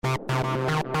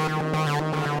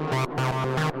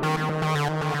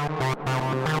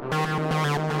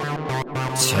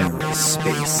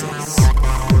TerraSpaces.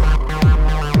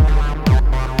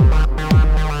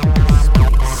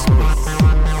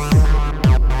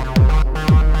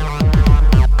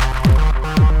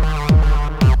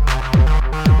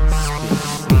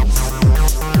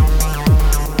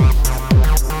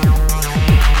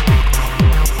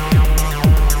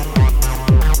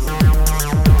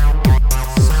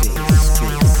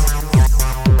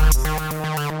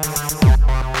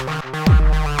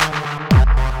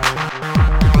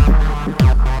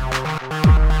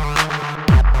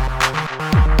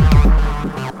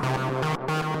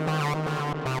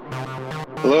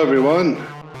 Hello, everyone.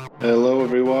 Hello,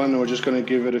 everyone. We're just going to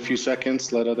give it a few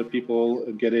seconds, let other people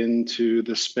get into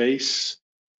the space.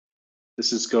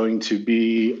 This is going to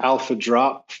be alpha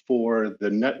drop for the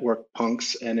Network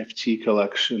Punks NFT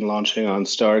collection launching on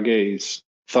Stargaze.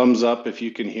 Thumbs up if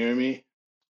you can hear me.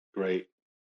 Great.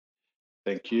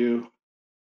 Thank you.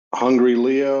 Hungry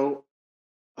Leo,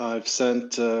 I've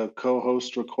sent a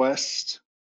co-host request.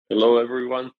 Hello,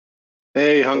 everyone.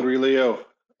 Hey, Hungry Leo.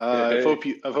 Hey.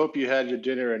 I hope you had your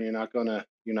dinner and you're not gonna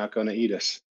eat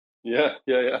us. Yeah.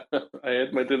 I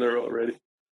had my dinner already.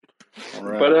 All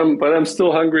right. But I'm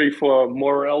still hungry for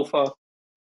more alpha.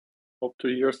 Hope to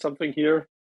hear something here.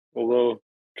 Although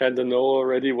kind of know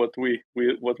already what we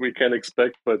can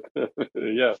expect, but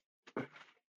yeah.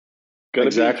 Gonna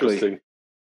Exactly. be interesting.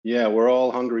 Yeah, we're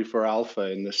all hungry for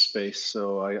alpha in this space,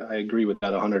 so I agree with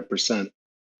that 100%.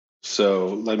 So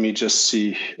let me just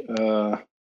see.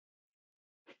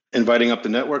 Inviting up the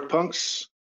network punks,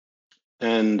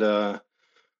 and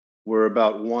we're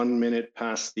about 1 minute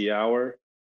past the hour.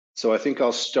 So I think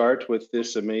I'll start with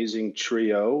this amazing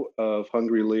trio of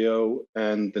Hungry Leo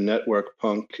and the Network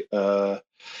Punk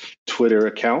Twitter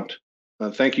account.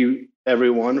 Thank you,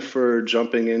 everyone, for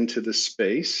jumping into the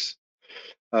space.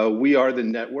 We are the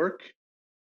network,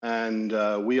 and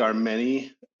we are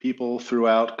many people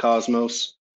throughout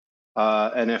Cosmos,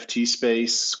 NFT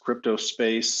space, crypto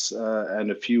space, and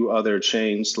a few other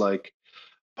chains like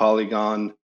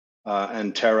Polygon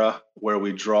and Terra, where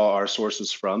we draw our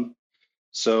sources from.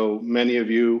 So many of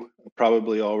you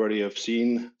probably already have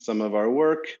seen some of our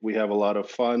work. We have a lot of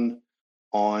fun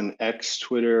on X,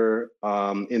 Twitter,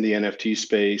 in the NFT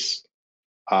space,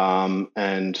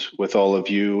 and with all of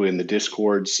you in the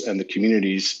Discords and the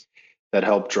communities that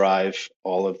help drive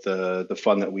all of the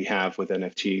fun that we have with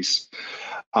NFTs.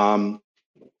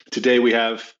 Today we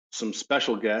have some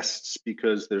special guests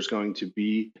because there's going to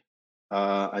be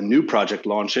a new project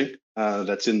launching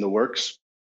that's in the works,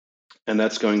 and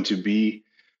that's going to be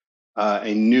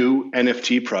a new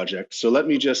NFT project. So let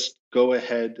me just go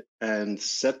ahead and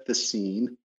set the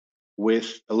scene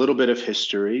with a little bit of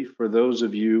history for those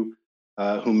of you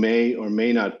who may or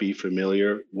may not be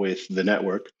familiar with the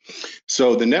network.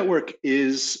 So the network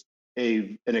is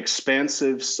an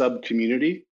expansive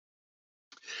sub-community,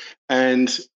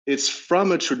 and it's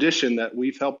from a tradition that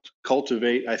we've helped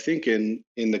cultivate, I think, in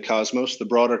the cosmos, the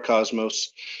broader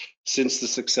cosmos, since the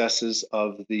successes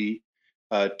of the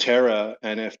Terra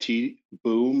NFT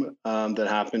boom that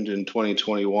happened in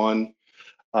 2021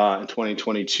 and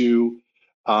 2022.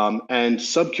 And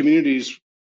sub-communities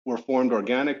were formed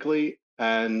organically,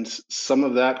 and some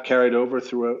of that carried over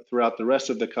throughout the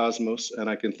rest of the cosmos. And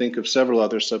I can think of several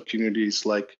other sub-communities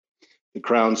like the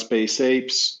Crown Space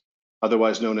Apes,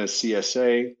 otherwise known as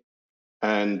CSA,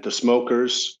 and the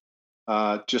Smokers,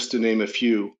 just to name a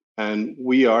few. And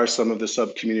we are some of the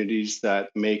sub-communities that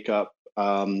make up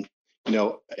a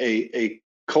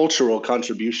cultural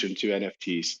contribution to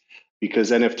NFTs,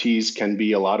 because NFTs can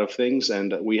be a lot of things,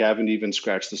 and we haven't even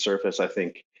scratched the surface, I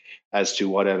think, as to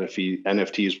what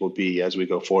NFTs will be as we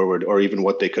go forward, or even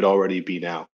what they could already be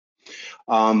now.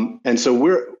 And so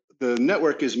the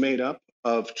network is made up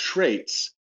of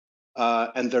traits,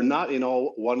 and they're not in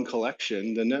all one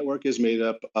collection. The network is made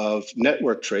up of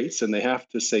network traits, and they have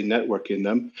to say network in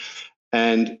them,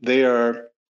 and they are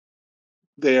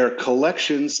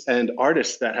collections and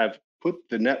artists that have put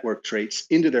the network traits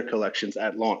into their collections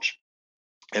at launch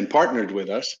and partnered with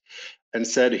us and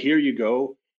said, here you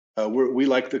go. We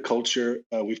like the culture.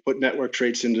 We've put network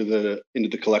traits into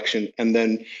the collection, and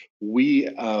then we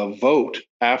vote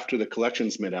after the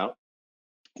collection's made out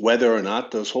whether or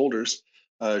not those holders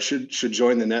should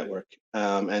join the network.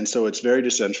 And so it's very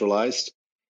decentralized.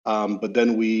 But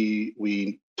then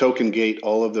we token gate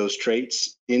all of those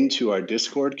traits into our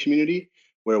Discord community,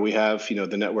 where we have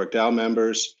the network DAO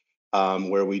members,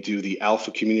 where we do the alpha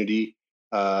community,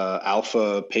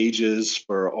 alpha pages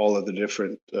for all of the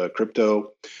different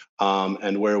crypto,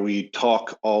 and where we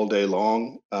talk all day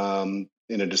long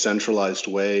in a decentralized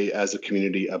way as a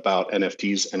community about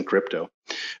NFTs and crypto.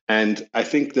 And I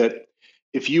think that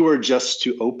if you were just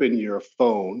to open your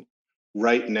phone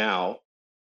right now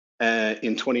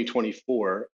in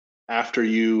 2024, after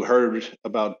you heard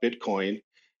about Bitcoin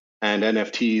and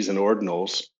NFTs and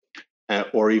ordinals,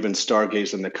 or even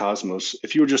Stargaze and the Cosmos,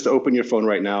 if you were just to open your phone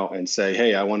right now and say,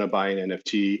 "Hey, I want to buy an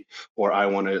NFT," or "I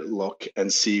want to look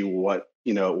and see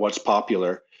what's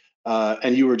popular,"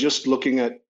 and you were just looking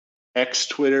at X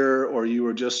Twitter, or you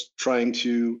were just trying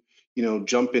to,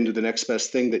 jump into the next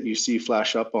best thing that you see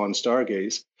flash up on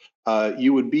Stargaze,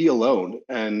 you would be alone.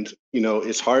 And,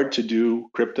 it's hard to do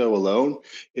crypto alone.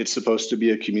 It's supposed to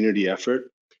be a community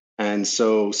effort. And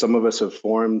so some of us have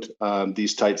formed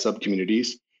these tight sub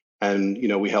communities, and,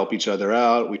 we help each other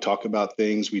out. We talk about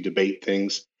things, we debate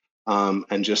things,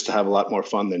 and just to have a lot more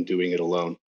fun than doing it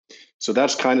alone. So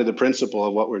that's kind of the principle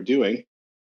of what we're doing.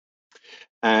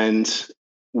 And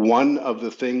one of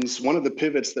the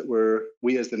pivots that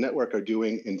we as the network are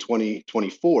doing in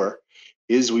 2024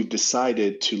 is we've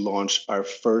decided to launch our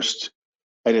first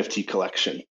NFT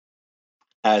collection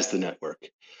as the network.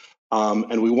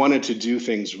 And we wanted to do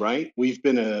things right. We've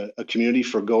been a community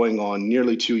for going on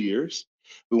nearly 2 years.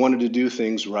 We wanted to do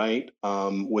things right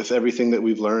with everything that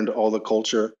we've learned, all the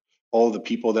culture, all the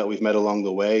people that we've met along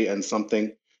the way, and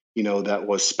something that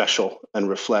was special and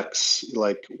reflects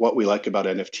like what we like about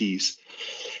NFTs.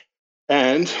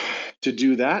 And to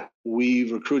do that,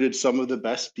 we recruited some of the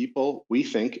best people we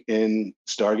think in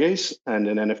Stargaze and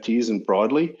in NFTs and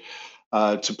broadly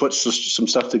to put some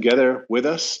stuff together with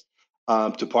us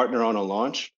to partner on a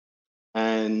launch.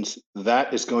 And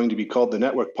that is going to be called the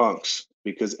Network Punks,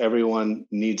 because everyone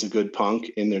needs a good punk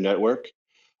in their network.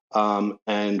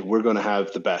 And we're going to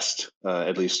have the best,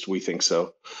 at least we think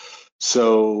so.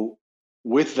 So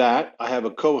with that, I have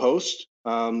a co-host.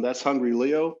 That's Hungry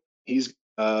Leo. He's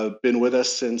been with us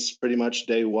since pretty much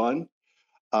day one.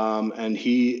 And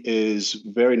he is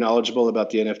very knowledgeable about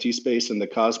the NFT space and the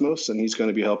Cosmos, and he's going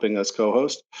to be helping us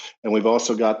co-host. And we've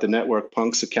also got the Network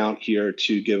Punks account here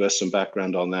to give us some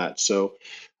background on that. So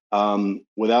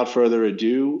without further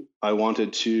ado, I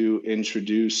wanted to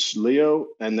introduce Leo,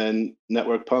 and then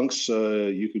Network Punks,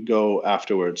 you could go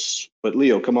afterwards. But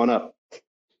Leo, come on up.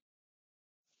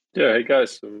 Yeah, hey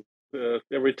guys.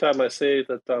 Every time I say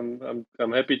that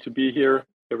I'm happy to be here.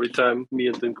 Every time me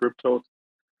and Encrypto,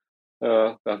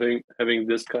 I think having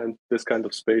this kind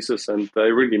of spaces, and I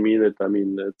really mean it. I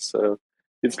mean,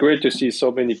 it's great to see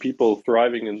so many people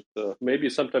thriving and maybe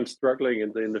sometimes struggling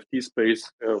in the NFT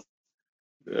space,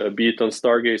 be it on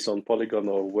Stargaze, on Polygon,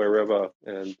 or wherever.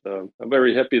 And I'm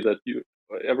very happy that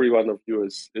every one of you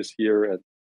is here.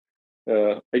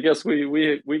 And I guess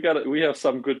we have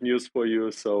some good news for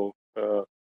you. So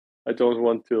I don't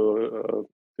want to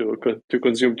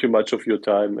consume too much of your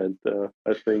time, and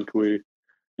I think we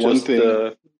One just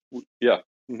thing, yeah.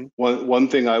 Mm-hmm. one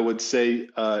thing I would say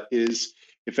is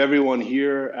if everyone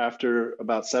here, after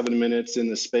about 7 minutes in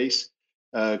the space,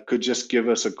 could just give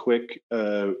us a quick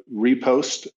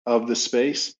repost of the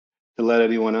space to let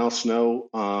anyone else know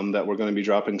that we're going to be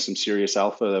dropping some serious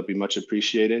alpha, that'd be much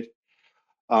appreciated.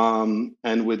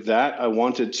 And with that, I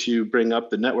wanted to bring up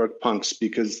the Network Punks,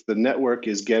 because the network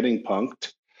is getting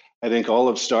punked. I think all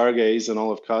of Stargaze and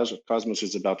all of Cosmos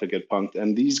is about to get punked.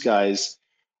 And these guys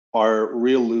are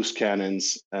real loose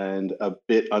cannons and a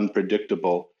bit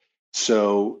unpredictable.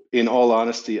 So in all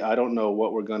honesty, I don't know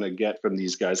what we're going to get from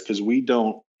these guys, because we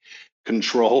don't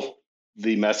control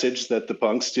the message that the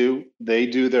punks do. They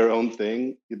do their own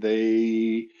thing.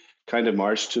 They kind of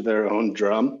march to their own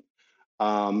drum.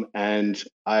 And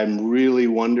I'm really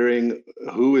wondering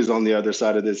who is on the other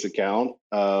side of this account,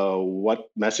 what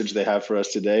message they have for us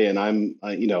today. And I'm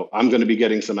going to be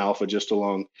getting some alpha just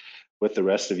along with the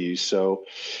rest of you. So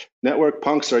Network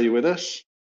Punks, are you with us?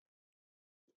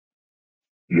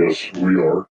 Yes, we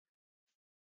are.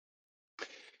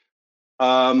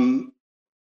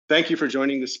 Thank you for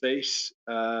joining the space.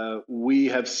 We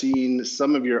have seen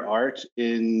some of your art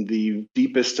in the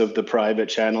deepest of the private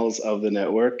channels of the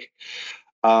network.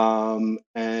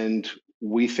 And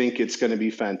we think it's going to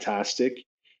be fantastic.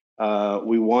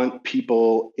 We want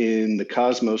people in the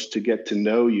Cosmos to get to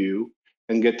know you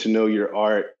and get to know your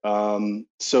art.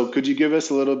 So could you give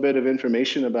us a little bit of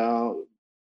information about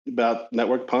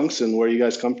Network Punks and where you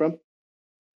guys come from?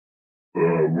 We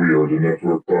are the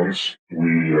Network Punks.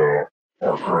 We are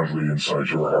currently inside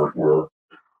your hardware,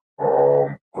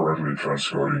 currently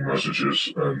transcoding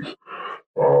messages and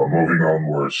moving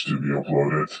onwards to be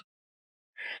uploaded.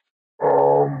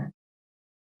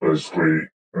 Basically,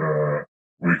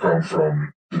 we come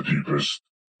from the deepest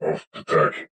of the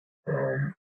tech.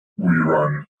 We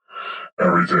run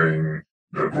everything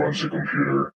that runs the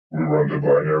computer. We run the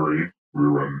binary, we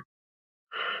run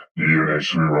the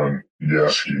Unix, we run the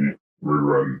ASCII, we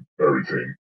run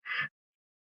everything.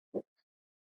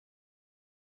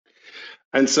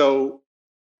 And so,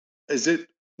 is it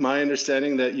my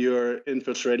understanding that you're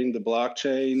infiltrating the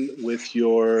blockchain with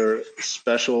your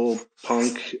special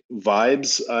punk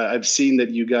vibes? I've seen that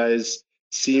you guys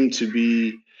seem to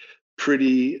be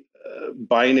pretty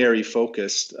binary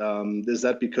focused. Is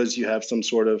that because you have some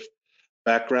sort of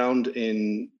background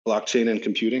in blockchain and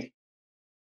computing?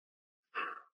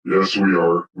 Yes, we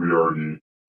are. We are the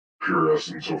pure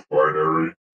essence of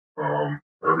binary.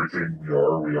 Everything we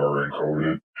are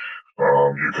encoded.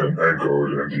 You can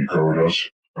encode and decode us.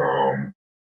 I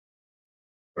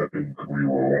think we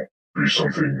will be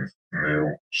something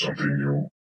new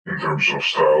in terms of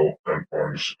style and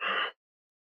points.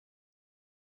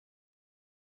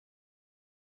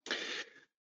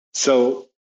 So,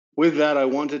 with that, I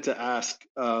wanted to ask,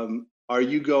 are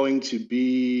you going to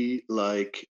be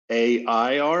like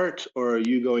AI art, or are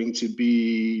you going to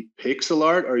be pixel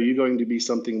art, or are you going to be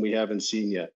something we haven't seen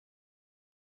yet?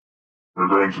 We're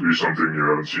going to be something you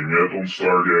haven't seen yet on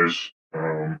Stargaze.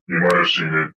 You might have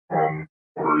seen it on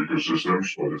other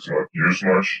ecosystems, but it's not used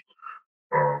much.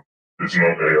 It's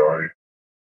not AI.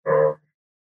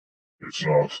 It's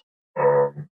not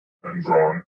hand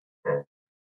drawn. Uh,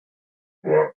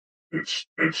 well, it's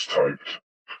typed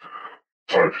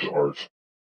art.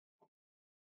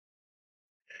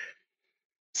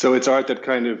 So it's art that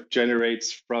kind of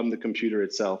generates from the computer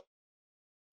itself.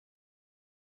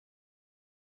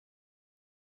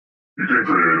 You can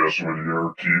create us with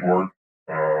your keyboard,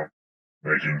 uh,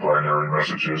 making binary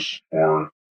messages or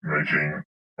making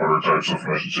other types of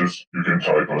messages. You can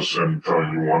type us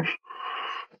anytime you want.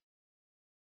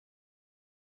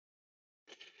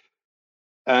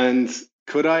 And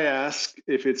could I ask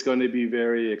if it's going to be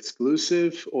very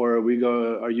exclusive, or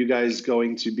are you guys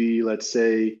going to be, let's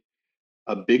say,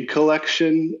 a big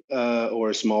collection or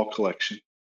a small collection?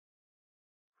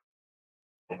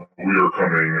 We are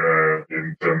coming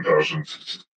in 10,000,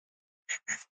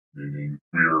 meaning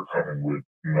we are coming with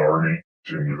an army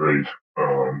to invade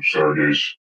Stargaze.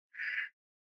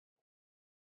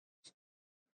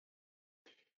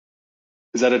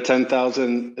 Is that a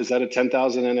 10,000? Is that a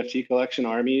 10,000 NFT collection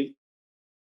army?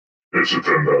 It's a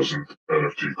 10,000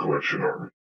 NFT collection army.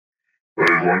 But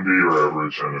it won't be your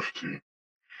average NFT.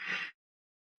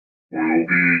 We will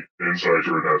be inside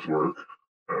your network.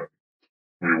 Uh,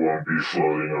 we won't be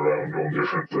floating around on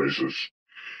different places.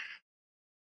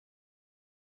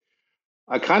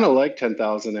 I kind of like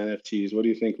 10,000 NFTs. What do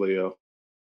you think, Leo?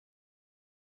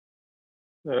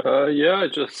 Yeah,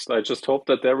 I just hope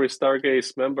that every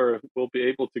Stargaze member will be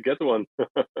able to get one.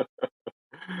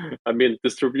 I mean,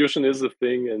 distribution is a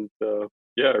thing, and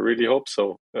yeah, I really hope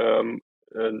so.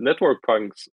 Network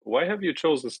punks, why have you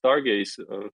chosen Stargaze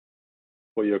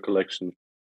for your collection?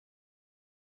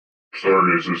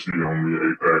 Stargaze is the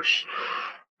only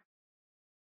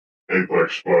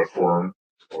Apex platform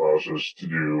allows us to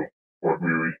do what we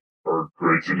are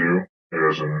great to do. It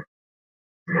has a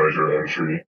nicer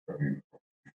entry, and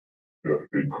yeah, I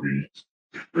think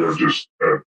we are just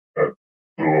at the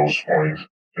lowest point.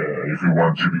 If you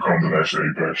want to become the next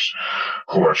Apex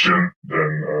collection,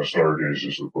 then Stargaze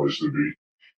is the place to be.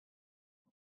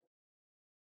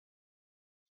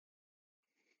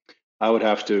 I would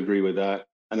have to agree with that.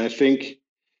 And I think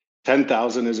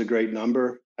 10,000 is a great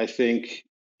number. I think,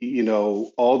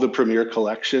 all the premier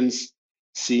collections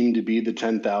seem to be the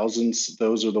 10,000s.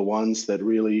 Those are the ones that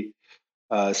really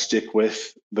stick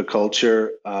with the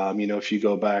culture. If you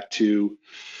go back to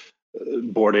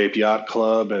Board Ape Yacht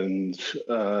Club, and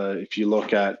if you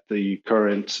look at the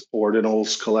current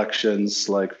ordinals collections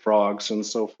like Frogs and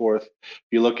so forth, if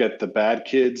you look at the Bad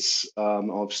Kids of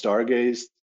Stargaze,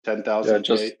 Yeah,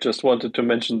 10,000K. just wanted to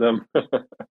mention them.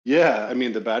 Yeah, I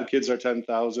mean, the Bad Kids are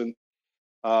 10,000.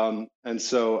 And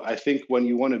so I think when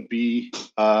you want to be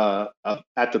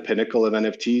at the pinnacle of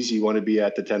NFTs, you want to be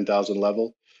at the 10,000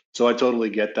 level. So I totally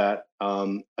get that.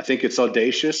 I think it's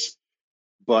audacious,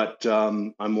 but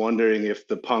I'm wondering if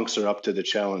the punks are up to the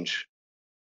challenge.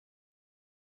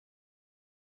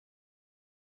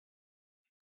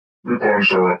 The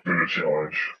punks are up to the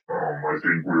challenge. I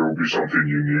think we will be something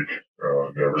unique,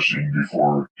 never seen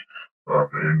before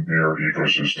in their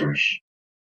ecosystems.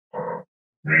 Uh,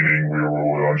 Meaning we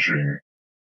were launching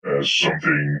as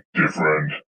something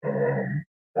different,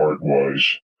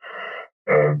 art-wise,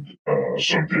 and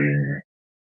something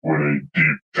with a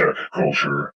deep tech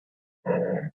culture.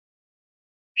 Um,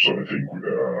 so I think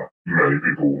many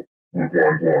people would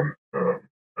want one,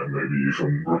 and maybe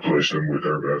even replace them with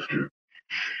their bad kid.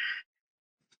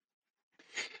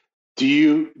 Do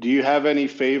you have any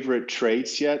favorite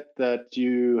traits yet that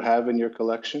you have in your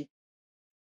collection?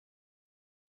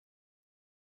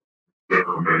 There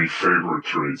are many favorite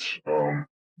traits. I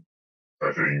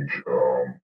think,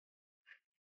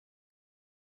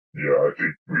 yeah, I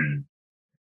think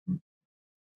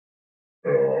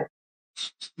uh,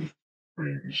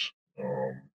 screens,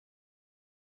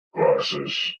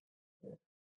 glasses,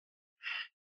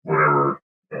 whatever,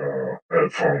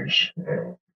 headphones,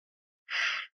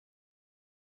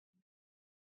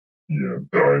 yeah,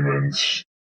 diamonds,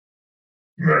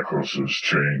 necklaces,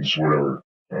 chains, whatever.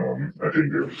 I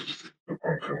think there's the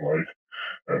punk can like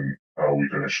and how we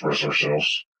can express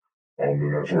ourselves on the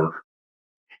network.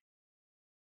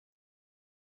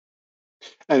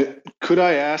 And could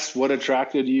I ask what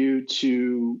attracted you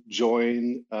to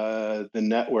join the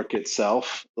network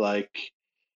itself? Like,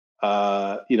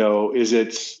 is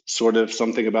it sort of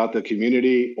something about the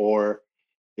community, or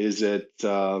is it,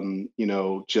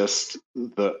 just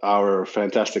our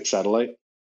fantastic satellite?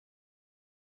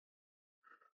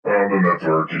 The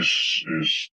network is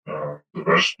the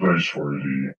best place for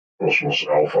the Cosmos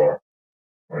Alpha.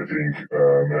 I think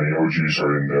many OGs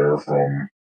are in there from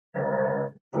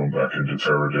back in the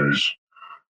Terra days.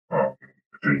 I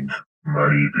think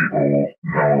many people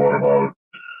know a lot about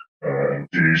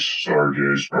NFTs,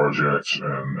 Stargaze projects,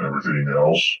 and everything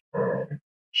else.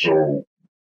 So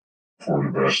for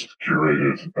the best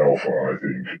curated alpha, I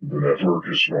think the network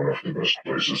is one of the best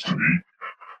places to be.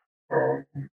 Um,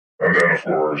 and then, of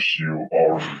course, you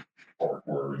already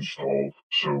hardware installed,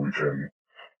 so we can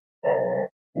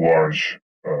launch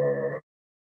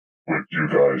with you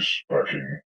guys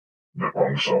backing the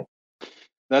punks up.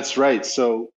 That's right.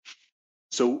 So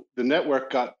the network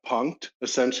got punked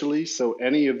essentially. So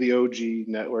any of the OG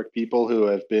network people who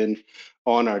have been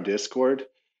on our Discord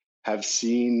have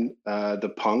seen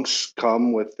the punks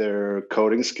come with their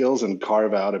coding skills and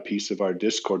carve out a piece of our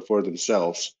Discord for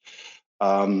themselves.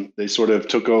 They sort of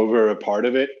took over a part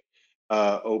of it,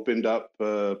 opened up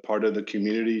part of the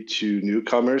community to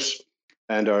newcomers,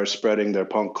 and are spreading their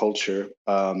punk culture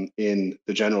in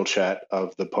the general chat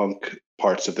of the punk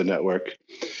parts of the network.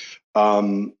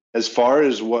 As far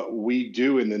as what we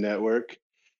do in the network,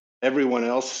 everyone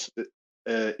else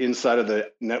inside of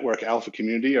the network alpha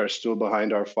community are still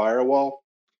behind our firewall.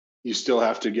 You still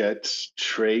have to get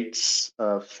traits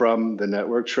from the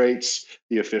network traits,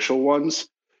 the official ones,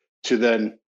 to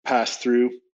then pass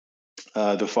through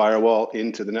the firewall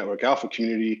into the network alpha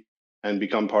community and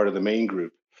become part of the main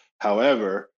group.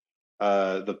 However,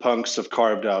 the punks have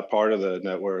carved out part of the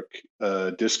network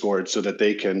Discord so that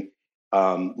they can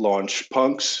launch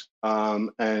punks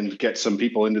and get some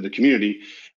people into the community.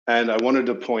 And I wanted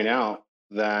to point out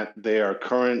that they are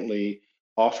currently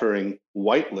offering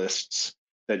whitelists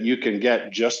that you can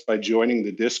get just by joining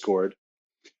the Discord.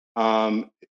 And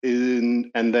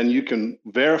then you can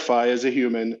verify as a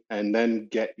human and then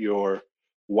get your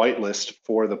whitelist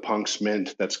for the Punks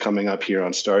Mint that's coming up here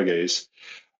on Stargaze.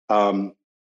 Um,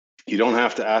 you don't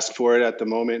have to ask for it at the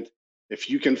moment. If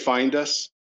you can find us,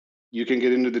 you can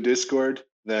get into the Discord,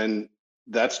 then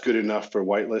that's good enough for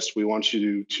whitelist. We want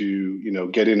you to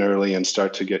get in early and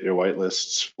start to get your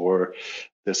whitelists for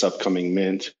this upcoming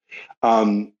mint.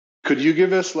 Could you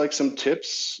give us like some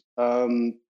tips,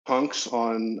 punks,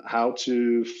 on how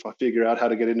to figure out how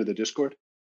to get into the Discord?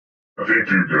 I think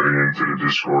you getting into the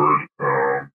Discord,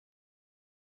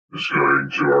 is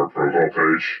going to our profile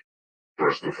page,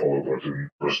 press the follow button,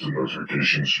 press the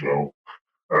notifications bell,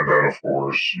 and then of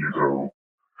course you go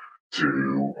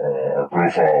to our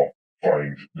profile,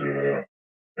 find the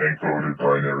encoded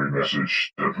binary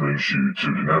message that links you to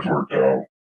the network DAO,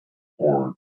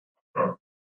 or uh,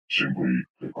 simply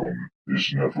click on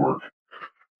this network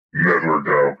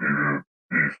DAO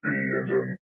PFP, and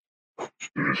then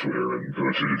do the Twitter and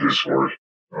go to the Discord.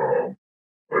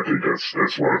 I think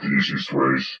that's one of the easiest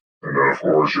ways. And then of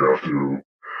course you have to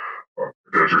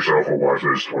get yourself a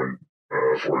whitelist for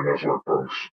network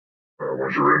punks.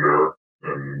 Once you're in there,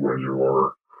 and when you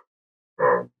are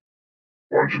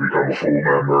want to become a full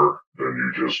member, then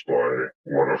you just buy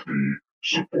one of the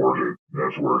supported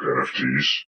network NFTs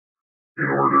in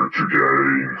order to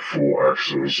gain full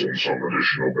access and some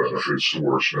additional benefits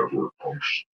towards network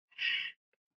punks.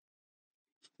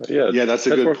 Yeah, that's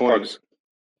a good point. Punks.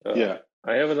 Yeah,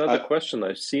 I have another question.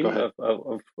 I've seen. I've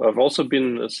also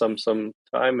been some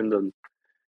time in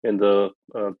the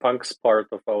punks part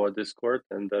of our Discord,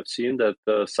 and I've seen that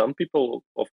some people,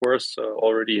 of course,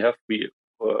 already have been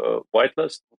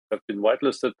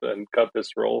whitelisted and got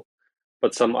this role,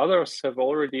 but some others have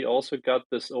already also got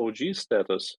this OG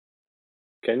status.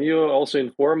 Can you also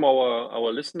inform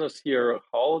our listeners here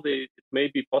how it may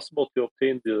be possible to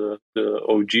obtain the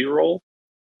OG role?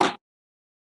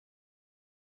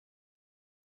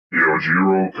 The OG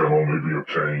role can only be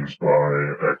obtained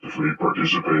by actively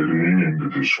participating in the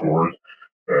Discord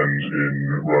and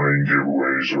in running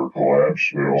giveaways or collabs,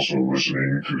 but also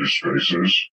listening to the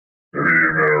spaces. Maybe, as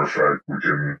a matter of fact,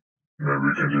 maybe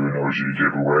we can do an OG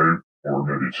giveaway, or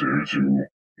maybe two, to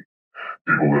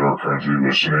people that are currently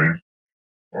listening.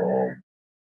 I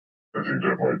think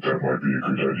that might be a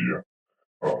good idea.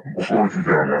 Of course, you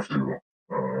don't have to.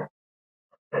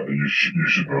 You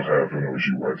should not have an OG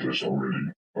whitelist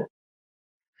already.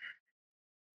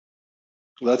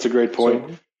 Well, that's a great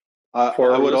point.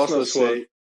 So I would also listeners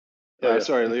who are, say,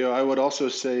 sorry, Leo. I would also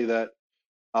say that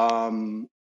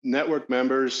network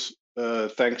members,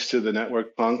 thanks to the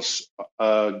network punks,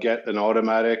 get an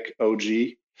automatic OG.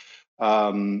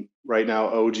 Right now,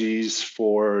 OGs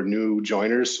for new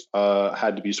joiners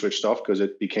had to be switched off because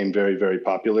it became very, very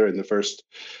popular in the first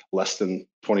less than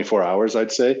 24 hours,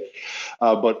 I'd say.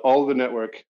 But all the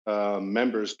network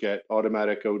members get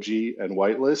automatic OG and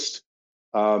whitelist,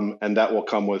 and that will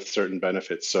come with certain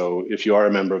benefits. So if you are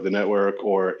a member of the network,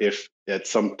 or if at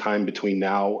some time between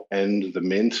now and the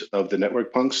mint of the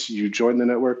network punks you join the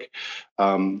network,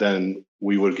 then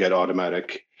we would get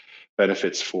automatic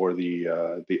benefits for the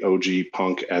OG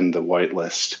punk and the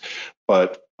whitelist.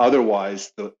 But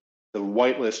otherwise, the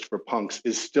whitelist for punks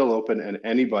is still open, and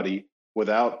anybody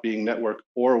without being network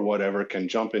or whatever can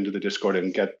jump into the Discord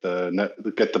and get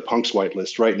the punks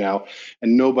whitelist right now,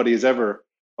 and nobody is ever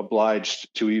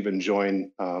obliged to even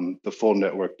join the full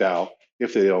network DAO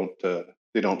if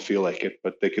they don't feel like it,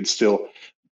 but they could still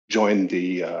join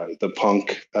the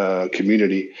punk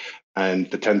community,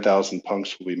 and the 10,000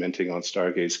 punks will be minting on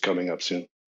Stargaze coming up soon.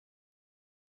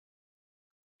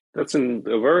 that's a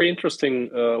very interesting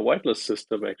whitelist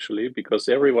system, actually, because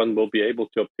everyone will be able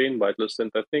to obtain whitelist,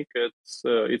 and I think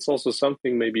it's also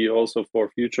something maybe also for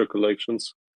future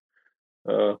collections.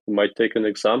 Might take an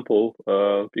example.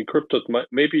 Encrypted,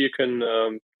 maybe you can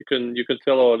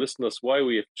tell our listeners why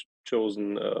we have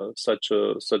chosen such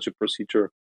a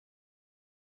procedure.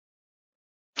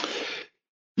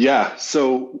 Yeah,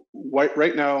 so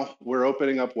right now we're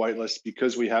opening up whitelist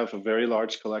because we have a very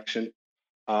large collection.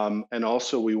 And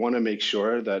also we want to make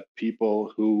sure that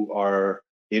people who are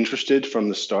interested from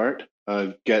the start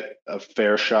get a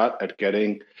fair shot at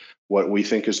getting what we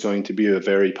think is going to be a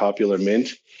very popular mint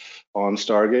on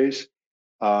Stargaze.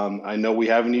 I know we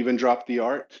haven't even dropped the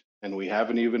art, and we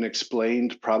haven't even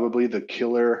explained probably the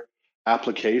killer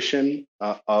application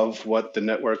of what the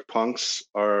network punks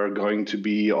are going to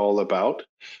be all about.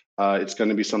 It's going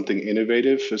to be something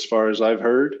innovative as far as I've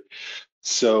heard.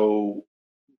 So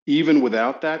even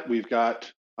without that, we've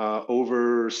got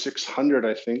over 600,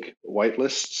 I think,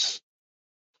 whitelists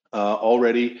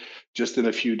already just in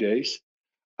a few days.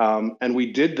 And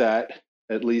we did that,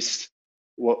 at least,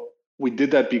 well, we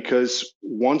did that because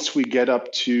once we get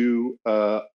up to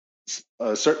a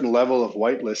certain level of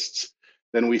whitelists,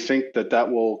 then we think that that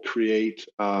will create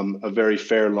a very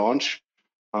fair launch.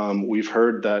 We've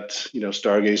heard that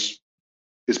Stargaze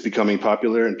is becoming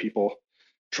popular and people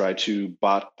try to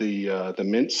bot the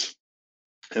mints,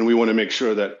 and we want to make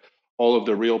sure that all of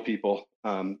the real people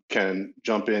can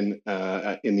jump in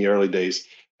the early days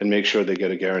and make sure they get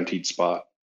a guaranteed spot.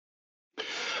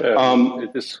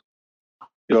 It is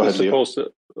Leo. supposed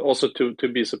to also to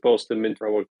be supposed to mint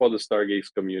for the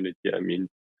Stargaze community. I mean,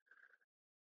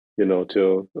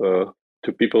 to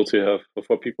people to have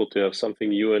for people to have something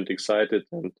new and excited,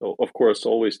 and of course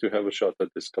always to have a shot at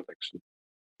this collection.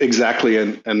 Exactly,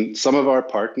 and some of our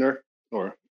partner,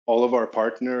 or all of our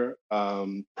partner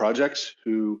projects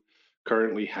who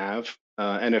currently have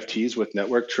NFTs with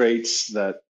network traits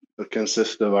that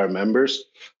consist of our members,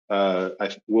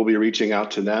 we'll be reaching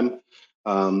out to them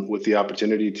with the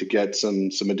opportunity to get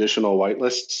some additional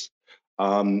whitelists,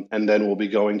 and then we'll be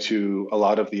going to a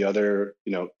lot of the other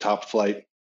top flight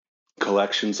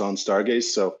collections on Stargaze.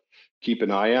 So keep an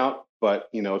eye out. But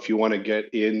if you want to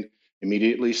get in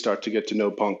immediately, start to get to know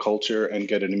punk culture and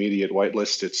get an immediate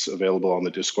whitelist, it's available on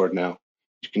the Discord now.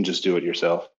 You can just do it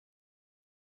yourself.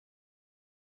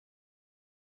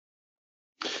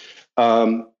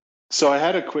 So I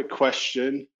had a quick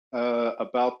question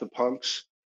about the punks,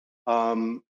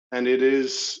 and it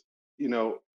is,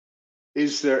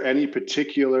 is there any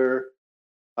particular,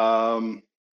 how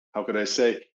could I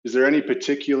say, is there any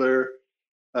particular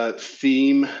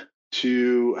theme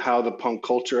to how the punk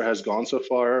culture has gone so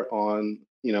far on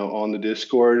the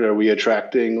Discord? Are we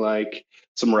attracting like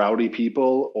some rowdy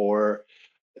people, or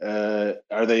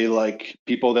are they like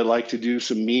people that like to do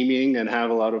some memeing and have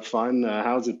a lot of fun?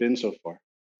 How's it been so far?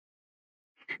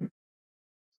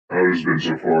 How it's been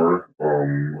so far?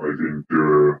 I think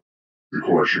the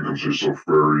collection consists of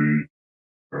very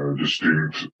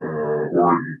distinct, or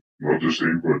not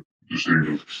distinct, but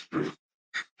distinct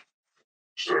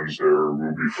stands. There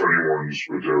will be funny ones,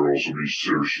 but there will also be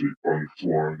seriously punked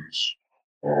ones,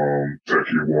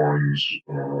 techie ones.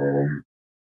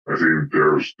 I think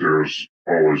there's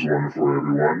always one for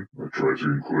everyone. I try to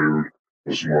include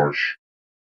as much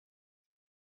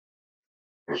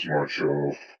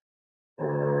of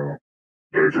uh,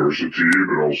 diversity,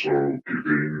 but also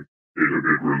keeping it a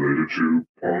bit related to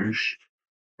punks.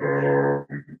 By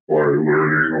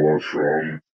learning a lot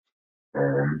from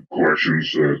collections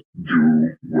that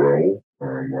do well,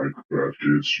 like Bad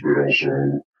Kids, but also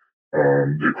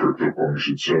the CryptoPunks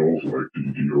itself, like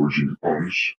the OG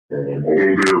punks. Although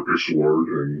they are pixel art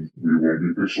and we won't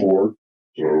be pixel art,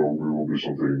 so we will do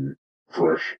something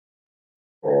fresh.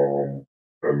 And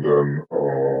then,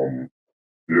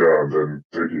 yeah, and then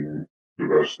taking the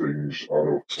best things out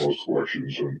of most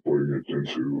collections and putting it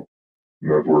into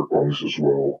network punks as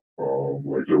well.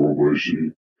 Like there will also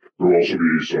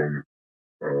be some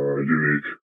unique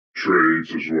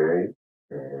trades as well.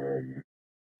 Um,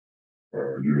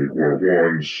 Unique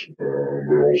one-of-ones,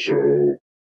 but also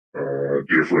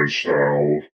different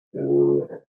style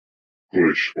or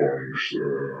glitch punks.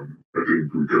 I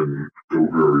think we can go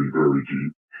very, very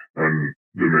deep. And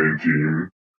the main theme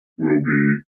will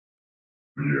be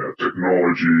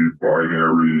technology,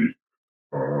 binary,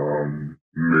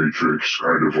 matrix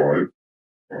kind of vibe,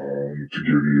 to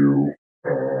give you,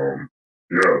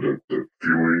 the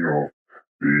feeling of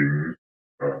being,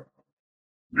 uh,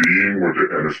 being what the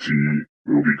NFT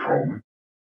will become,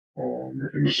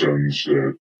 in the sense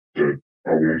that I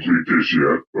won't leak this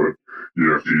yet, but the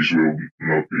NFTs will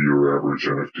not be your average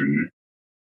NFT.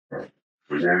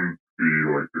 They won't be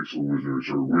like Pixel Wizards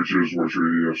or Witches, which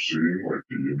we have seen, like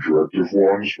the interactive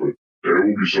ones, but there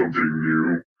will be something new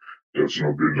that's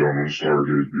not been done on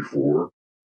Stargate before.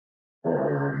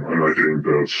 And I think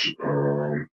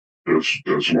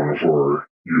that's one of our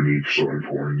unique selling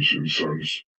points in a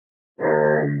sense.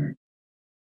 Um,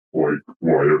 like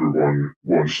why everyone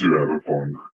wants to have a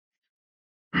punk.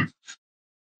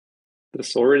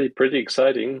 It's already pretty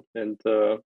exciting, and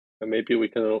maybe we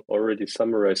can already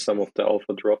summarize some of the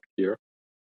alpha drop here.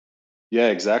 Yeah,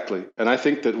 exactly. And I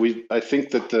think that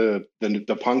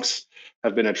the punks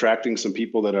have been attracting some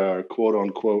people that are quote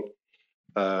unquote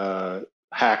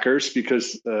hackers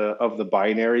because of the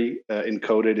binary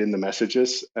encoded in the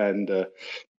messages, and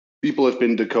people have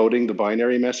been decoding the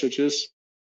binary messages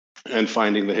and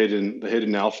finding the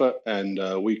hidden alpha. And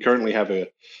we currently have a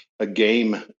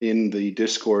game in the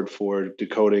Discord for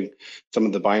decoding some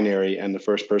of the binary, and the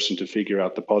first person to figure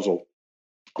out the puzzle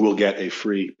will get a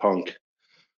free punk.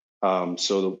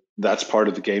 So that's part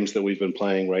of the games that we've been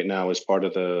playing right now as part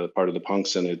of the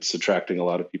punks, and it's attracting a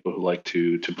lot of people who like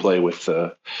to play with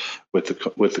the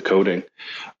coding.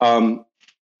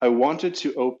 I wanted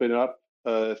to open up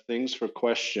things for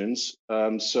questions.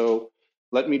 So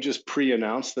let me just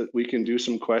pre-announce that we can do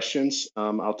some questions.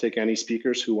 I'll take any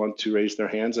speakers who want to raise their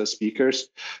hands as speakers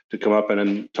to come up and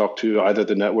then talk to either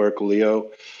the network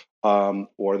Leo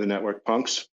or the network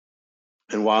punks.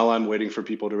 And while I'm waiting for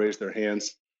people to raise their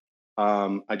hands,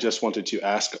 I just wanted to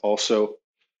ask also,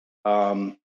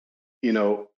 um, you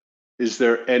know, is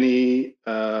there any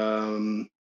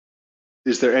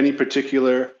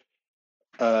particular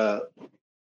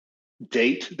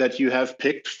date that you have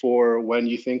picked for when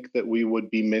you think that we would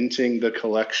be minting the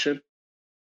collection?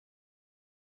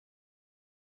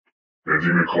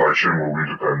 Minting the collection will be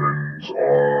dependent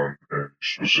on a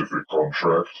specific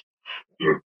contract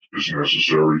that is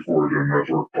necessary for the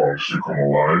network punks to come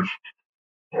alive.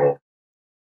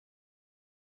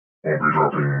 Won't be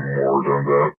dropping more than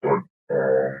that, but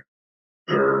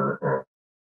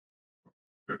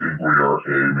I think we are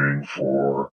aiming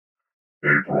for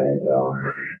April or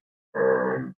May,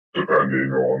 depending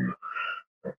on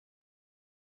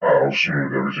how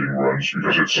smooth everything runs.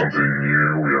 Because it's something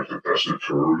new, we have to test it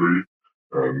thoroughly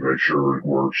and make sure it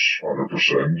works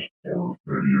 100% or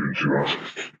maybe even 200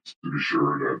 to be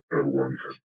sure that everyone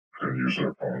can use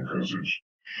their phone as is.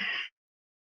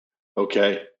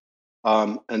 Okay.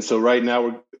 And so right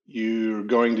now you're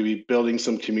going to be building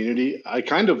some community. I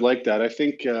kind of like that. I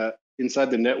think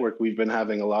inside the network, we've been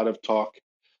having a lot of talk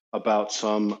about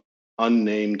some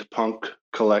unnamed punk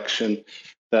collection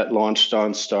that launched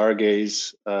on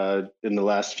Stargaze in the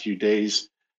last few days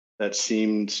that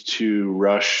seemed to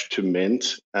rush to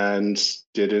mint and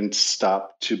didn't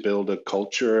stop to build a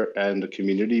culture and a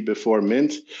community before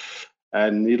mint.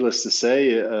 And needless to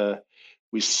say,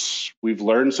 we've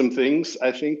learned some things,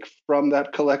 I think, from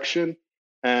that collection.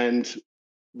 And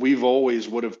we've always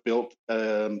would have built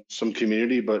some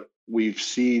community, but we've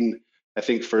seen, I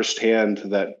think, firsthand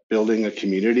that building a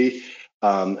community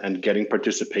and getting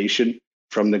participation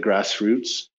from the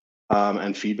grassroots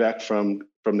and feedback from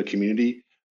the community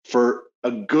for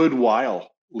a good while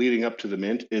leading up to the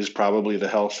mint is probably the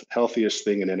healthiest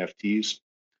thing in NFTs.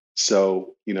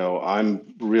 So,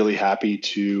 I'm really happy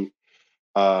to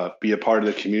be a part of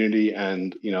the community,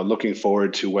 and looking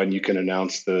forward to when you can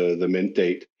announce the mint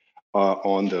date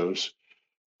on those.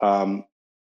 Um,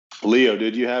 Leo,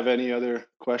 did you have any other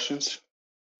questions?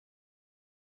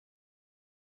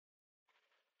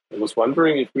 I was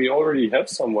wondering if we already have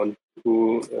someone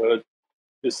who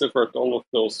deciphered all of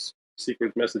those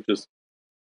secret messages.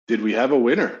 Did we have a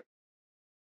winner?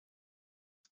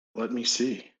 Let me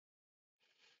see.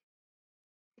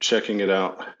 Checking it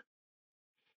out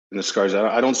in the scars.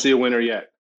 I don't see a winner yet.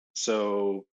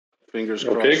 So fingers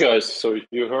crossed. Okay, guys. So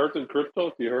you heard in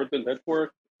crypto, you heard the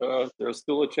network. There's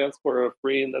still a chance for a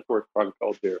free network punk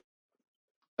out there.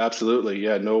 Absolutely.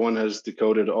 Yeah. No one has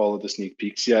decoded all of the sneak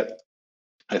peeks yet.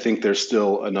 I think there's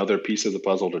still another piece of the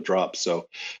puzzle to drop. So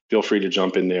feel free to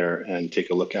jump in there and take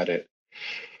a look at it.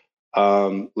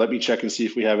 Let me check and see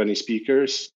if we have any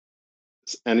speakers.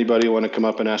 Anybody want to come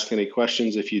up and ask any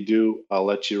questions? If you do, I'll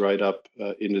let you right up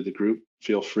into the group.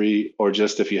 Feel free, or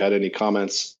just if you had any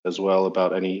comments as well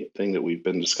about anything that we've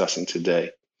been discussing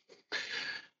today.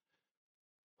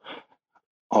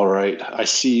 All right, I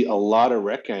see a lot of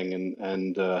Rekgang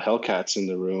and Hellcats in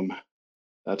the room.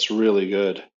 That's really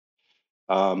good.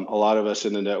 A lot of us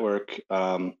in the network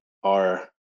are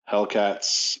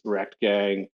Hellcats, Rekt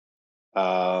Gang.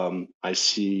 I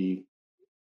see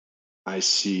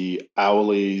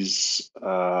Owlies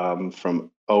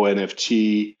from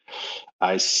ONFT.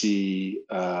 I see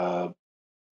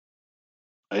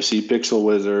Pixel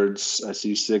Wizards. I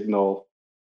see Signal.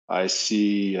 I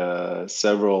see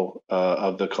several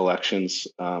of the collections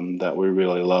that we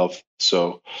really love.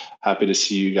 So happy to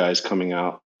see you guys coming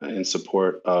out in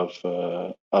support of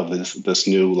this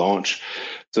new launch.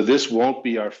 So this won't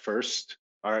be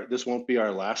this won't be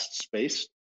our last space.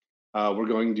 We're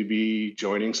going to be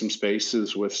joining some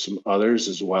spaces with some others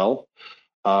as well.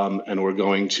 And we're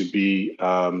going to be,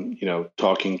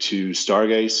 talking to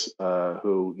Stargaze,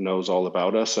 who knows all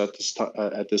about us at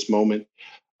this moment.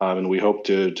 And we hope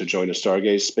to join a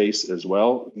Stargaze space as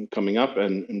well coming up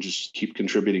and just keep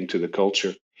contributing to the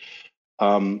culture.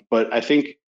 But I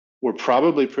think we're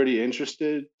probably pretty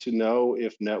interested to know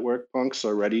if network punks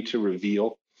are ready to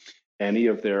reveal any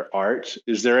of their art.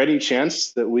 Is there any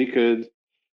chance that we could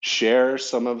share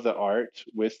some of the art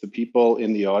with the people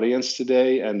in the audience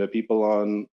today and the people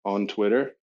on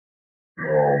Twitter?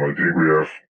 I think we have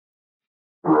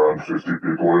around 50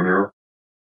 people in here.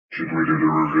 Should we do the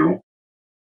reveal?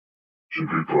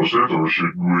 Should we post it, or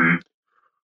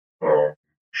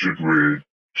should we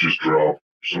just drop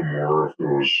some more of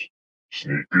those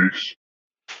sneak peeks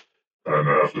and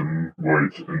have them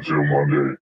wait until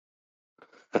Monday?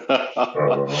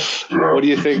 What do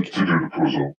you think? To do the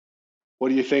puzzle. What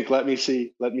do you think? Let me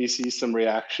see some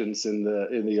reactions in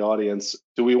the audience.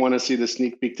 Do we want to see the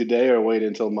sneak peek today or wait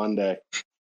until Monday?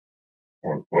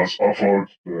 Well, let's upload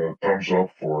the thumbs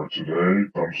up for today,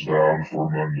 thumbs down for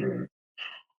Monday.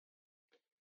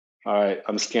 All right,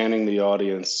 I'm scanning the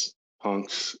audience,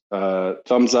 punks.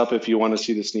 Thumbs up if you want to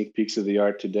see the sneak peeks of the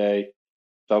art today.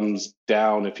 Thumbs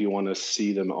down if you want to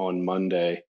see them on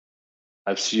Monday.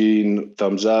 I've seen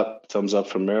thumbs up from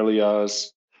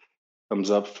Merliaz, thumbs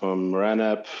up from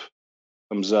Ranep,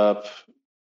 thumbs up,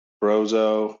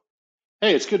 Brozo.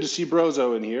 Hey, it's good to see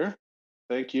Brozo in here.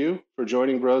 Thank you for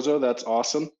joining, Brozo. That's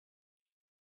awesome.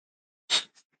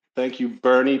 Thank you,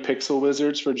 Bernie Pixel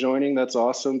Wizards, for joining. That's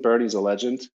awesome. Bernie's a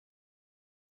legend.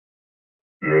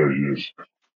 Yeah, he is.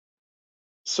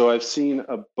 So I've seen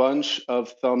a bunch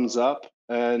of thumbs up,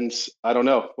 and I don't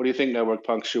know. What do you think, Network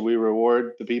Punk? Should we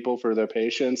reward the people for their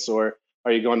patience, or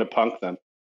are you going to punk them?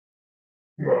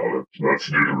 No, let's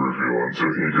do the reveal. I'm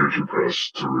too eager to press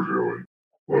to reveal it.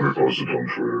 Let me post it on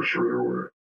Twitter straight away.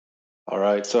 All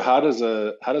right. So how does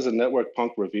a network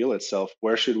punk reveal itself?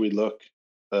 Where should we look?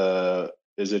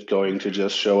 Is it going to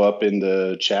just show up in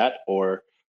the chat, or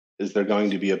is there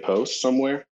going to be a post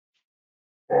somewhere?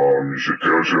 You should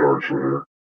go to our Twitter.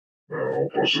 I'll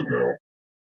post it now.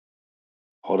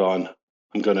 Hold on.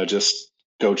 I'm gonna just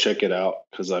go check it out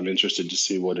because I'm interested to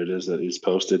see what it is that he's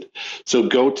posted. So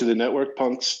go to the Network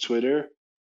Punks Twitter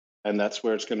and that's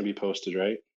where it's going to be posted,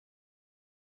 right?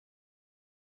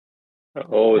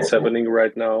 Oh, it's happening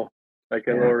right now. I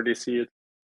can Yeah. already see it.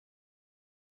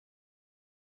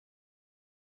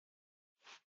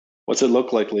 What's it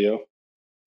look like, Leo?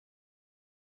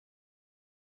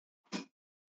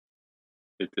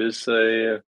 It is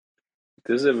a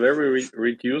very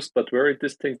reduced but very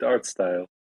distinct art style,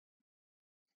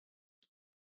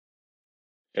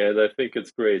 and I think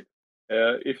it's great.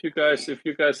 If you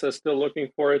guys are still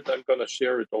looking for it, I'm gonna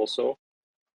share it also.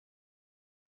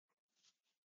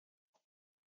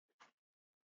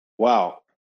 Wow.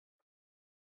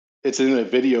 It's in a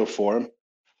video form,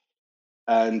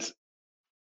 and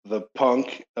the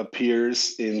punk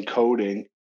appears in coding.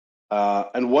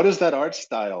 And what is that art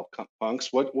style,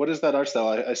 punks? What is that art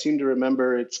style? I seem to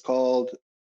remember it's called.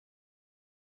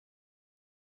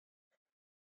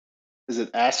 Is it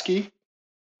ASCII?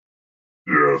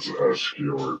 Yeah, it's ASCII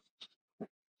art.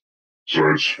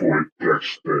 So it's fully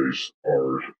text-based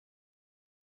art.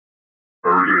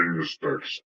 Everything is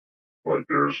text. Like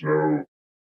there's no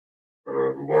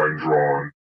line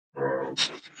drawn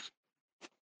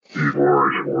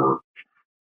keyboard or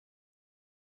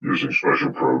using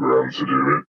special programs to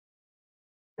do it.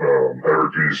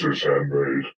 Every piece is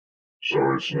handmade,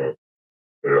 so it's not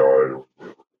AI.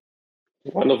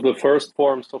 One of the first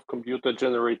forms of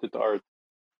computer-generated art.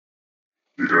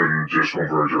 You can just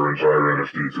convert your entire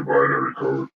NFT to binary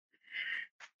code,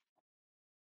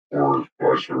 or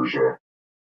vice versa.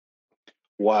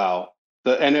 Wow.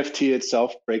 The NFT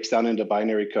itself breaks down into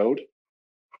binary code.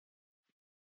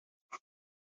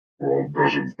 Well, it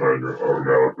doesn't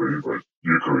automatically, but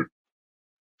you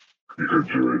could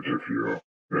do it if you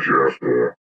have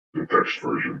the text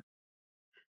version.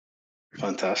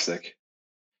 Fantastic.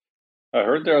 I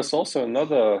heard there's also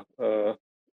another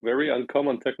very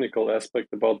uncommon technical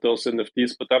aspect about those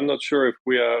NFTs, but I'm not sure if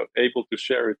we are able to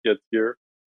share it yet here.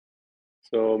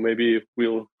 So maybe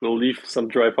we'll leave some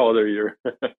dry powder here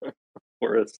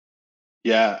for us.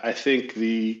 Yeah, I think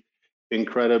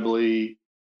incredibly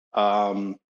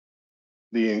um,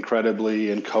 the incredibly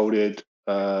encoded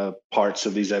parts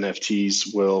of these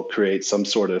NFTs will create some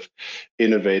sort of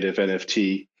innovative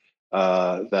NFT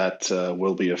that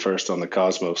will be a first on the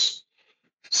Cosmos.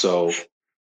 So,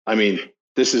 I mean,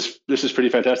 this is pretty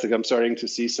fantastic. I'm starting to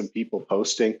see some people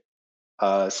posting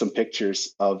some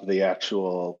pictures of the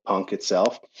actual punk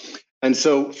itself, and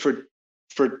so for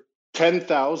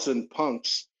 10,000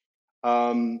 punks,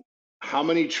 um, how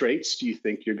many traits do you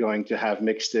think you're going to have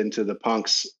mixed into the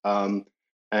punks?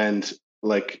 And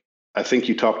like, I think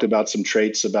you talked about some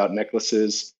traits about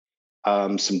necklaces,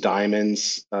 some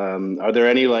diamonds. Are there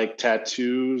any like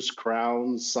tattoos,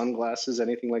 crowns, sunglasses,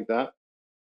 anything like that?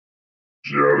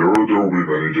 Yeah, there will be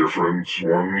many different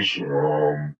ones.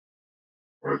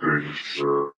 I think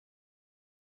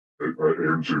I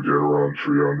aim to get around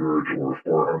 300 or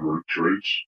 400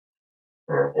 traits,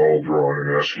 all drawn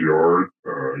in ASCII art,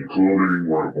 including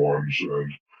word ones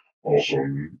and also a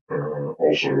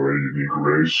unique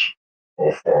race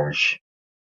of punks.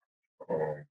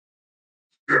 Um,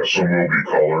 yeah, some will be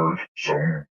colored,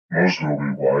 most will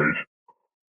be white,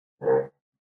 uh,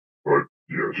 but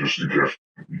yeah, just to get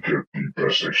the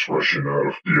best expression out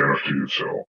of the NFT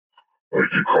itself. Like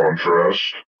the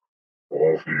contrast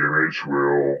of the image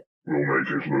will make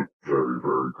it look very,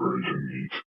 very great and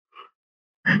neat.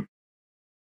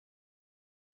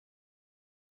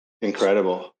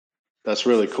 Incredible. That's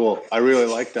really cool. I really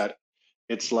like that.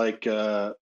 It's like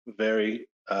very,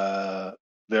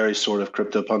 very sort of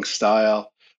CryptoPunk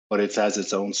style, but it has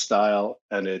its own style,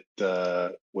 and it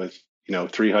with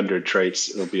 300 traits,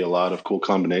 it'll be a lot of cool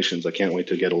combinations. I can't wait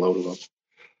to get a load of them.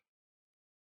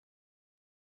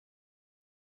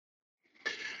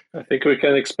 I think we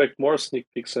can expect more sneak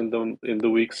peeks in the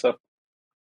weeks up,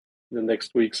 the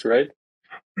next weeks, right?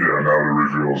 Yeah, now the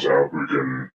reveal's out, we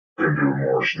can do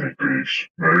more sneak peeks.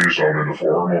 Maybe some in the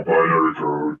form of binary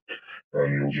code,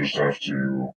 and you'll just have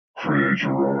to create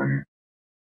your own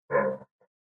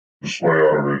display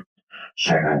out of it.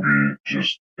 Some will be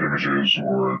just images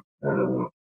or whatever.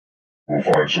 We'll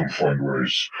find some fun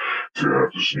ways to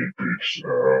have the sneak peeks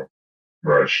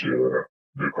match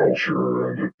the culture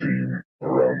and the theme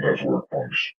around network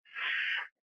punks.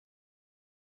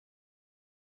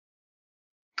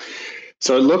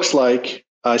 So it looks like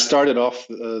I started off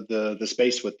the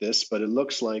space with this, but it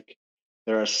looks like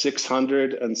there are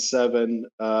 607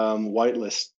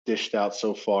 whitelists dished out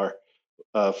so far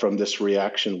from this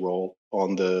reaction roll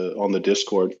on the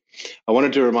Discord. I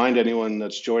wanted to remind anyone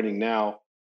that's joining now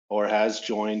or has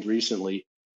joined recently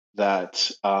that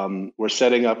we're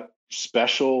setting up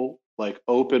special like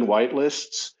open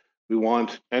whitelists We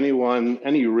want anyone,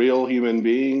 any real human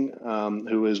being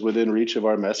who is within reach of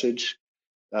our message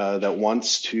that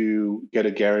wants to get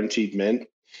a guaranteed mint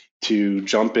to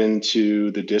jump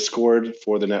into the Discord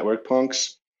for the Network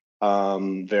Punks,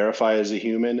 verify as a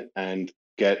human, and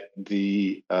get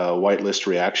the whitelist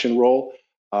reaction role.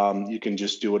 You can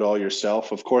just do it all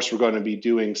yourself. Of course, we're going to be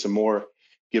doing some more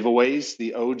giveaways.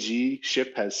 The OG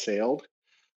ship has sailed,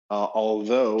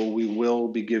 although we will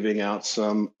be giving out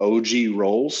some OG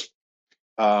roles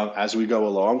as we go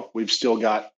along. We've still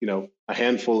got, a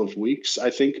handful of weeks, I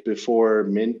think, before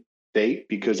mint date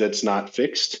because it's not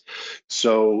fixed.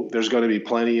 So there's going to be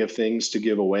plenty of things to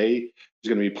give away.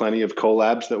 There's going to be plenty of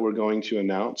collabs that we're going to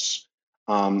announce,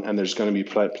 and there's going to be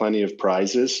plenty of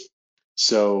prizes.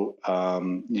 So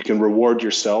you can reward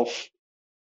yourself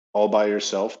all by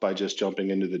yourself by just jumping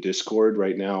into the Discord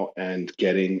right now and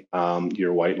getting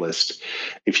your whitelist.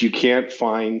 If you can't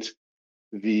find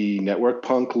the Network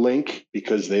Punk link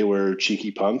because they were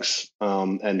cheeky punks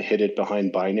and hid it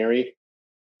behind binary,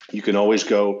 you can always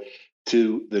go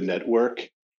to the network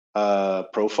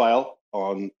profile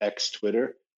on X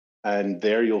Twitter, and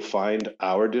there you'll find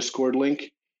our Discord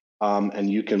link, and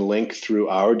you can link through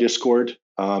our Discord,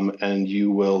 and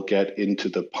you will get into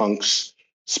the punks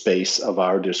space of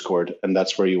our Discord, and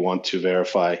that's where you want to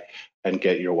verify and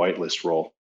get your whitelist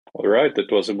role. All right, that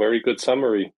was a very good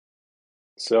summary.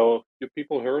 So you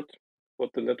people heard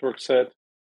what the network said.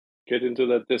 Get into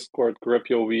that Discord, grab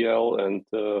your VL, and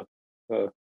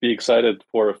be excited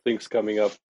for things coming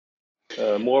up.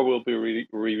 More will be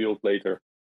revealed later.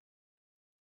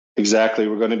 Exactly.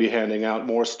 We're going to be handing out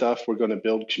more stuff. We're going to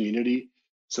build community.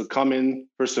 So come in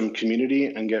for some community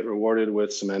and get rewarded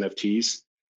with some NFTs.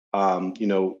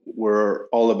 We're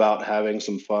all about having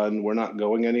some fun. We're not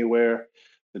going anywhere.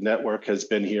 The network has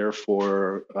been here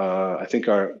for, I think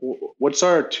what's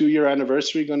our 2-year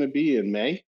anniversary going to be in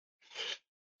May?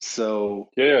 So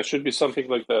yeah, it should be something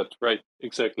like that. Right.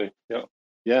 Exactly. Yeah.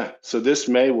 Yeah, so this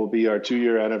May will be our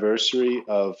 2-year anniversary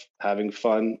of having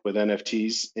fun with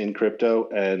NFTs in crypto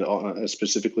and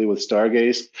specifically with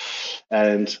Stargaze.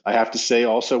 And I have to say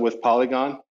also with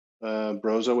Polygon,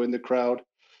 Brozo in the crowd,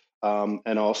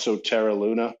 and also Terra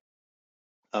Luna.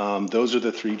 Those are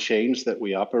the 3 chains that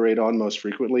we operate on most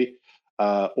frequently.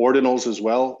 Ordinals as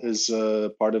well is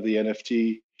part of the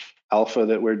NFT alpha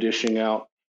that we're dishing out.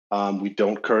 We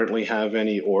don't currently have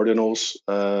any Ordinals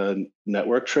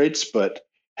network trades, but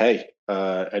hey,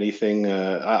 anything,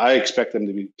 I expect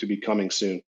them to be coming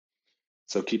soon.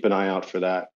 So keep an eye out for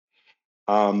that.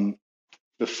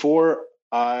 Before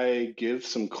I give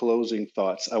some closing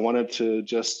thoughts, I wanted to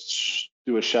just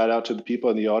do a shout out to the people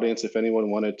in the audience. If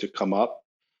anyone wanted to come up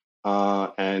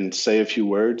and say a few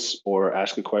words or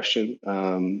ask a question,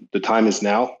 the time is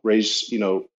now. Raise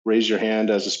your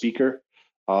hand as a speaker.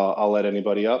 I'll let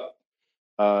anybody up.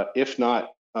 If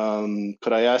not,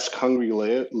 could I ask Hungry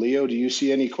Leo, do you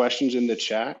see any questions in the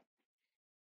chat?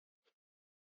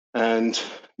 And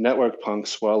Network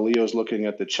Punks, while Leo's looking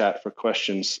at the chat for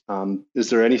questions, is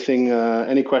there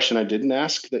any question I didn't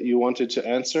ask that you wanted to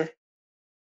answer?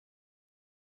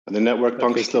 Are the Network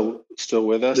Punks still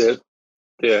with us?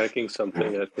 They're hacking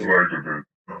something, I think.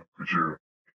 Could your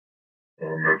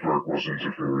network was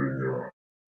interfering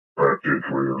back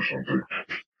gateway or something?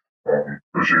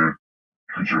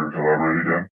 Could you elaborate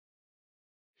again?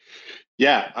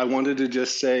 Yeah, I wanted to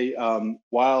just say,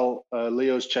 while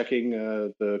Leo's checking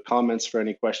the comments for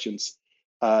any questions,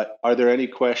 are there any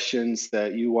questions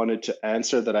that you wanted to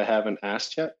answer that I haven't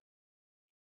asked yet?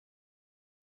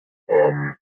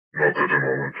 Not at the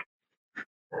moment.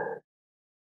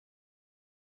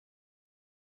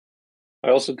 I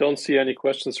also don't see any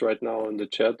questions right now in the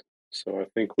chat, so I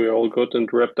think we're all good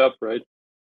and wrapped up, right?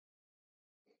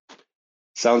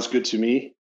 Sounds good to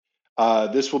me.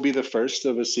 This will be the first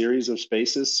of a series of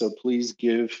spaces, so please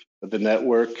give the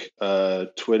network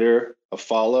Twitter a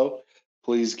follow.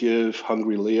 Please give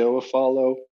Hungry Leo a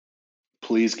follow.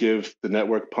 Please give the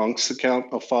Network Punks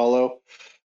account a follow.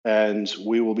 And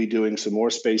we will be doing some more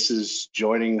spaces,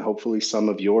 joining hopefully some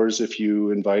of yours if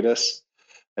you invite us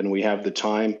and we have the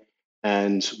time.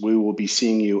 And we will be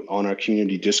seeing you on our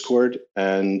community Discord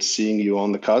and seeing you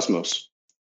on the Cosmos.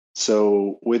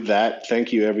 So with that,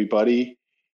 thank you, everybody.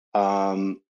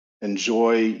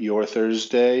 Enjoy your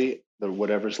Thursday, or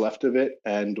whatever's left of it,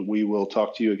 and we will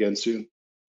talk to you again soon.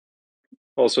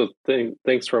 Also,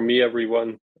 thanks from me,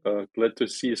 everyone. Glad to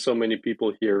see so many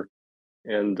people here,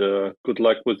 and good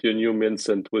luck with your new mints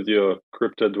and with your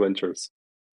crypto adventures.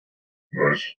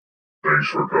 Nice. Thanks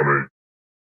for coming.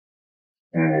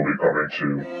 We will be coming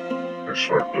to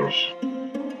expect us.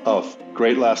 Oh,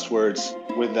 great last words.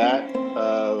 With that,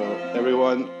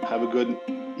 everyone, have a good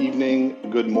evening,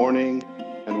 good morning,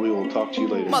 and we will talk to you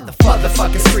later.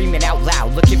 Motherfuckers screaming out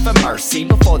loud, looking for mercy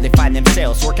before they find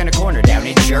themselves working a corner down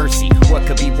in Jersey. What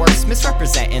could be worse?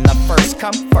 Misrepresenting the first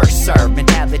come, first serve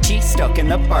mentality stuck in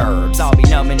the burbs. I'll be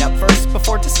numbing up first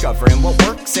before discovering what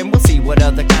works, and we'll see what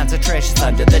other kinds of treasures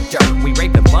under the dirt. We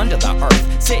rape and plunder the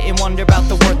earth, sit and wonder about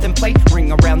the worth and play,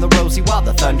 ring around the rosy while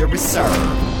the thunder is served.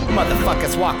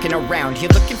 Motherfuckers walking around here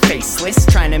looking faceless,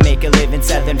 trying to make a living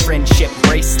selling friendship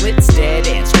bracelets. Dead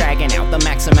ends dragging out the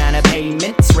max amount of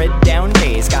payments. Red down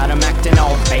days got 'em acting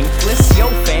all bankless. Yo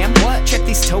fam, what? Check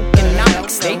these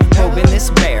tokenomics. They probing this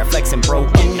bear, flexing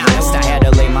broken honest. I had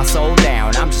to lay my soul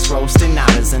down, I'm just roasting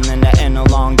otters. And then to end a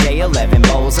long day, 11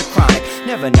 bowls of chronic.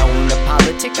 Never known to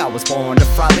politic, I was born to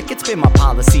frolic. It's been my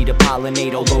policy to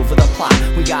pollinate all over the plot.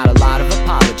 We got a lot of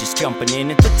apologists jumping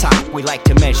in at the top. We like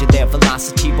to measure their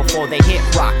velocity before they hit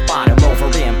rock bottom. Over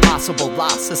impossible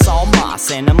loss, it's all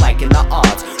moss, and I'm liking the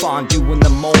odds. Fondue in the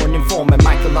morning, forming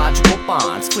mycological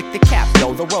bonds. Flick the cap,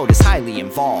 yo, the road is highly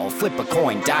involved. Flip a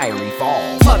coin, diary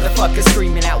evolve. Motherfuckers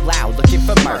screaming out loud, looking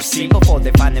for mercy before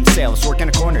they find themselves working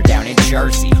a corner down in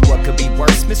Jersey. What could be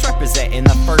worse? Misrepresenting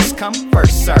the first come,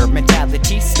 first serve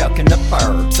mentality stuck in the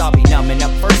burbs. I'll be numbing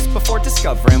up first before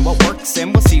discovering what works,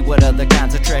 and we'll see what other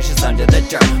kinds of treasures under the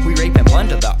dirt. We rape and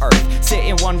plunder the earth, sit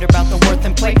and wonder about the worth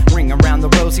and play, ring around the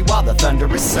rosy while the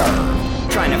thunder is served.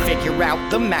 Trying to figure out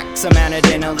the max amount of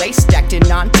dinner lace, stacked in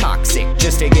non-toxic,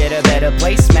 just to get a better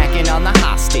place, smacking on the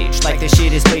hostage like the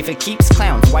shit is play for keeps.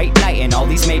 Clowns, white knight, and all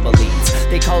these Maybellines,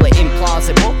 they call it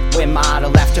implausible when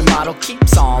model after model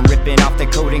keeps on ripping off the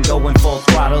coat and going full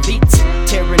throttle beats,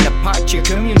 tearing apart your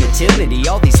community.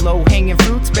 All these low-hanging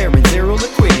fruits bearing zero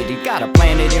liquidity. Got a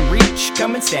planet in reach,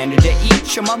 coming standard to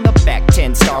each. I'm on the back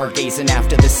 10 stargazing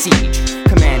after the siege,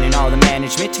 commanding all the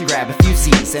management to grab a few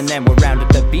Z's, and then we'll round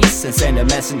up the beasts and send a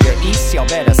messenger east. Y'all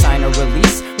better sign a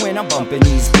release when I'm bumping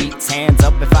these beats. Hands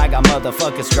up if I got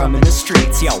motherfuckers drumming the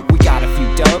streets. Yo, we got a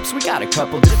few dubs, we got a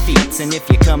couple defeats, and if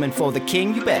you're coming for the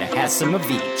king, you better have some of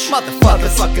each.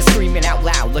 Motherfuckers screaming out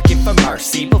loud, looking for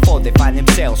mercy before they find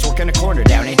themselves working a corner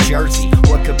down in Jersey.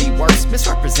 What could be worse?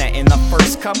 Misrepresenting the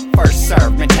first come, first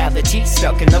serve mentality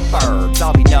stuck in the burbs.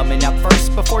 I'll be numbing up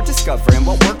first before discovering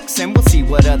what works, and we'll see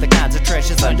what other kinds of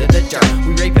treasures under the dirt.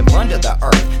 We rape and plunder the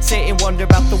earth, sit and wonder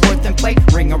about the worth and play,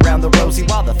 ring around the rosy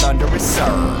while the thunder is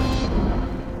served.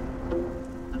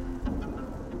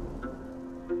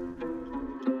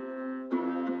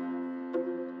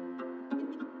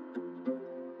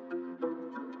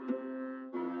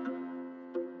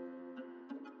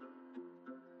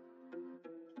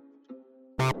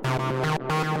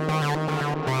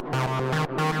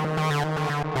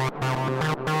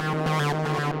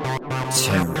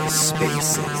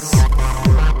 TerraSpaces.